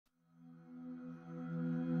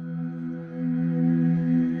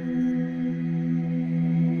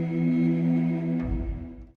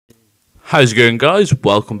How's it going, guys?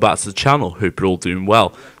 Welcome back to the channel. Hope you're all doing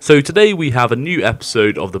well. So today we have a new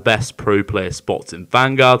episode of the best pro player spots in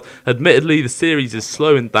Vanguard. Admittedly, the series is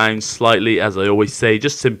slowing down slightly, as I always say,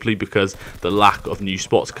 just simply because the lack of new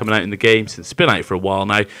spots coming out in the game, since it's been out for a while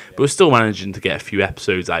now, but we're still managing to get a few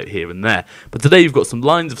episodes out here and there. But today you've got some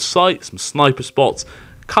lines of sight, some sniper spots,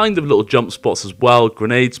 kind of little jump spots as well,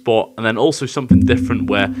 grenade spot, and then also something different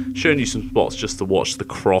where showing you some spots just to watch the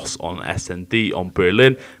cross on SND on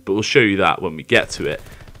Berlin, but we'll show you that when we get to it.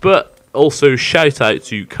 But also shout out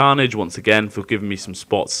to Carnage once again for giving me some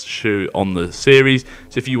spots to show on the series.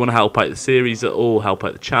 So if you want to help out the series at all, help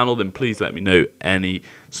out the channel, then please let me know any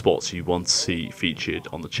spots you want to see featured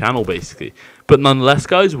on the channel basically. But nonetheless,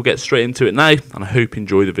 guys, we'll get straight into it now, and I hope you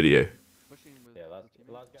enjoy the video.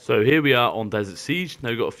 So here we are on Desert Siege. Now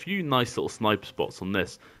we've got a few nice little sniper spots on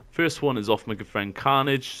this. First one is off my good friend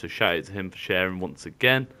Carnage, so shout out to him for sharing once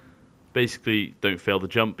again. Basically, don't fail the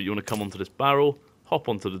jump, but you want to come onto this barrel, hop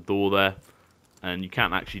onto the door there, and you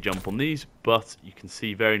can't actually jump on these, but you can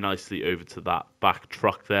see very nicely over to that back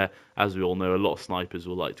truck there. As we all know, a lot of snipers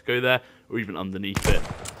will like to go there, or even underneath it,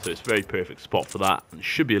 so it's a very perfect spot for that, and it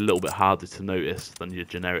should be a little bit harder to notice than your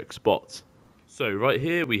generic spots. So right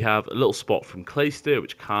here we have a little spot from Clayster,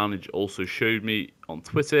 which Carnage also showed me on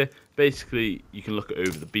Twitter. Basically, you can look at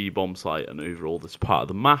over the B-bomb site and over all this part of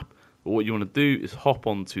the map. But what you want to do is hop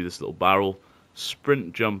onto this little barrel,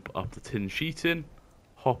 sprint jump up the tin sheeting,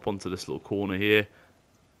 hop onto this little corner here,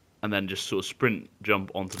 and then just sort of sprint jump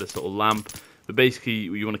onto this little lamp. But basically,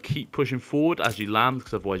 you want to keep pushing forward as you land,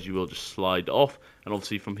 because otherwise you will just slide off. And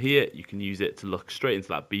obviously from here, you can use it to look straight into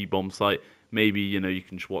that B-bomb site. Maybe, you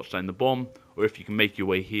can just watch down the bomb, or if you can make your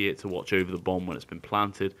way here to watch over the bomb when it's been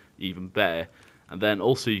planted, even better. And then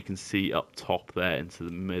also you can see up top there into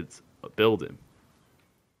the mid building.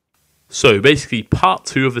 So basically, part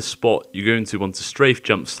 2 of this spot, you're going to want to strafe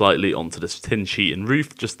jump slightly onto this tin sheet and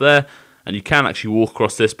roof just there. And you can actually walk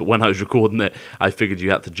across this, but when I was recording it, I figured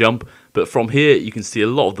you had to jump. But from here, you can see a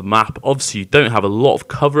lot of the map. Obviously, you don't have a lot of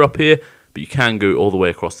cover up here, but you can go all the way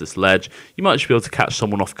across this ledge. You might just be able to catch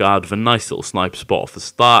someone off guard with a nice little sniper spot off the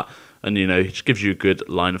start, and it just gives you a good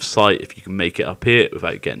line of sight if you can make it up here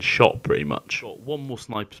without getting shot pretty much. Got one more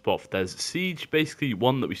sniper spot for Desert Siege, basically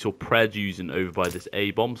one that we saw Pred using over by this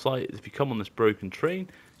A bomb site. If you come on this broken train,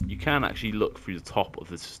 you can actually look through the top of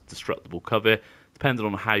this destructible cover, depending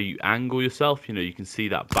on how you angle yourself. You can see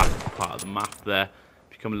that back part of the map there.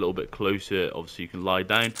 If you come a little bit closer, obviously you can lie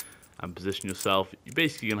down and position yourself. You're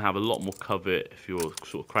basically going to have a lot more cover if you're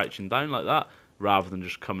sort of crouching down like that, rather than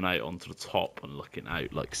just coming out onto the top and looking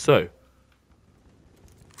out like so.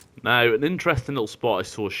 Now, an interesting little spot I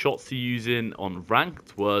saw Shotzzy using on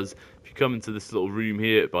Ranked was, if you come into this little room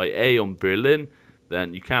here by A on Berlin,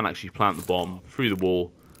 then you can actually plant the bomb through the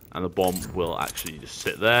wall, and the bomb will actually just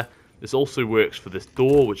sit there. This also works for this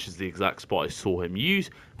door, which is the exact spot I saw him use.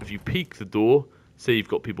 If you peek the door, say you've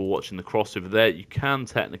got people watching the cross over there, you can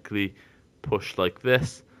technically push like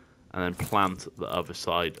this and then plant the other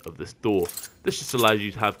side of this door. This just allows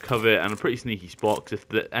you to have cover and a pretty sneaky spot, because if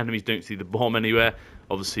the enemies don't see the bomb anywhere,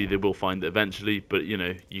 obviously they will find it eventually, but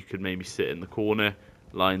you could maybe sit in the corner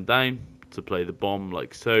lying down to play the bomb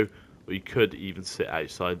like so, or you could even sit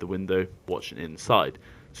outside the window watching inside.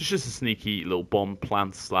 So it's just a sneaky little bomb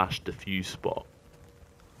plant / diffuse spot.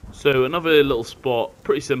 So another little spot,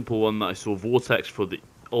 pretty simple one that I saw Vortex for the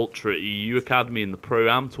Ultra EU Academy in the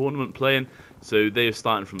Pro-Am tournament playing. So they were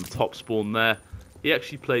starting from the top spawn there. He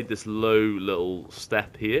actually played this low little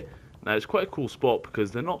step here. Now it's quite a cool spot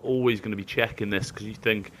because they're not always going to be checking this, because you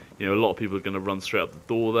think a lot of people are going to run straight up the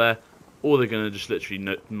door there, or they're going to just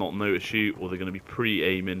literally not notice you, or they're going to be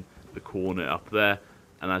pre-aiming the corner up there.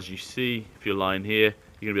 And as you see, if you're lying here,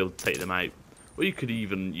 you're going to be able to take them out. Or you could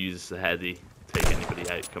even use a heady, take anybody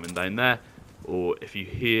out coming down there. Or if you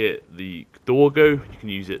hear the door go, you can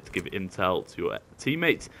use it to give intel to your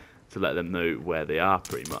teammates to let them know where they are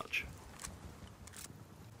pretty much.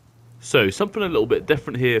 So something a little bit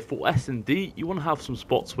different here for S&D, you want to have some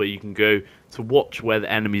spots where you can go to watch where the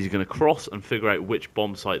enemies are going to cross and figure out which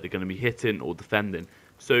bomb site they're going to be hitting or defending.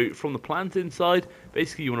 So from the planting side,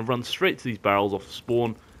 basically you want to run straight to these barrels off the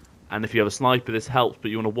spawn, and if you have a sniper this helps, but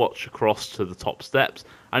you want to watch across to the top steps.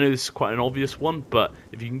 I know this is quite an obvious one, but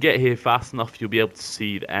if you can get here fast enough, you'll be able to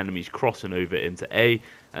see the enemies crossing over into A,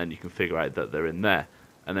 and you can figure out that they're in there.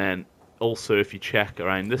 And then also, if you check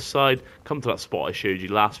around this side, come to that spot I showed you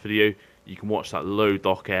last video, you can watch that low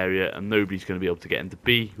dock area, and nobody's going to be able to get into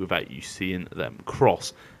B without you seeing them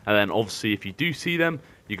cross. And then obviously if you do see them,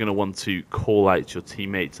 you're going to want to call out to your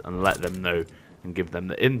teammates and let them know and give them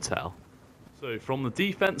the intel. So from the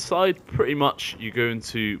defense side, pretty much you're going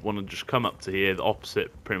to want to just come up to here, the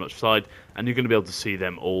opposite pretty much side, and you're going to be able to see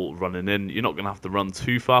them all running in. You're not going to have to run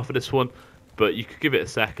too far for this one, but you could give it a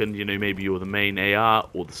second. You know, maybe you're the main AR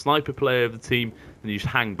or the sniper player of the team, and you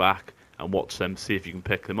just hang back and watch them, see if you can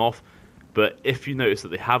pick them off. But if you notice that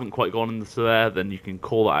they haven't quite gone into there, then you can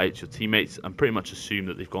call that out to your teammates and pretty much assume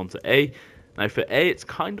that they've gone to A. Now for A, it's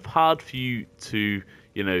kind of hard for you to,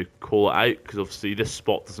 you know, call it out, because obviously this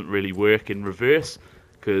spot doesn't really work in reverse,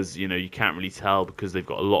 because, you know, you can't really tell because they've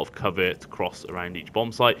got a lot of cover to cross around each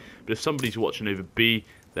bomb site. But if somebody's watching over B,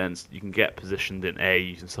 then you can get positioned in A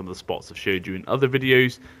using some of the spots I've showed you in other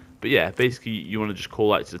videos. But yeah, basically you want to just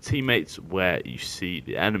call out to the teammates where you see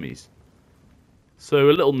the enemies.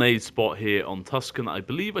 So a little nade spot here on Tuscan that I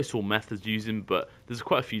believe I saw Methods using, but there's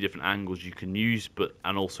quite a few different angles you can use,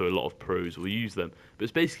 and also a lot of pros will use them. But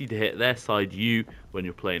it's basically to hit their side U when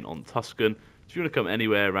you're playing on Tuscan. So if you want to come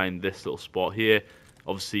anywhere around this little spot here,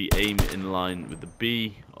 obviously aim in line with the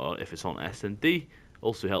B, or if it's on S and D.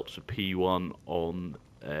 Also helps with P1 on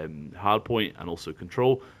hardpoint and also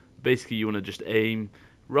control. Basically you want to just aim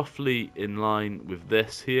roughly in line with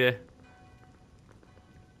this here,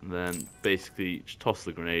 and then basically just toss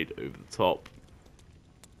the grenade over the top.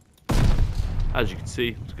 As you can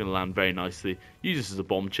see, it's going to land very nicely. Use this as a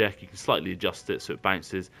bomb check. You can slightly adjust it so it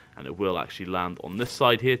bounces, and it will actually land on this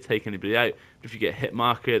side here, take anybody out. But if you get a hit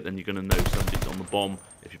marker, then you're going to know somebody's on the bomb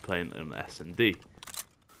if you're playing on S and D.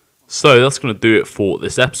 So that's going to do it for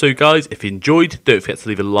this episode, guys. If you enjoyed, don't forget to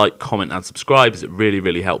leave a like, comment and subscribe, as it really,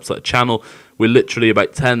 really helps that channel. We're literally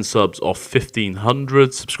about 10 subs off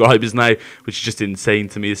 1,500 subscribers now, which is just insane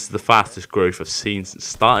to me. This is the fastest growth I've seen since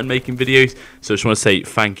starting making videos. So I just want to say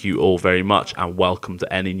thank you all very much and welcome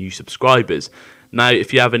to any new subscribers. Now,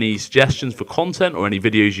 if you have any suggestions for content or any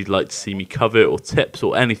videos you'd like to see me cover or tips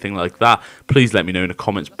or anything like that, please let me know in the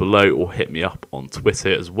comments below or hit me up on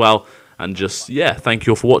Twitter as well. And just, yeah, thank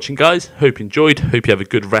you all for watching, guys. Hope you enjoyed. Hope you have a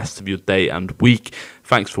good rest of your day and week.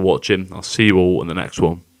 Thanks for watching. I'll see you all in the next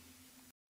one.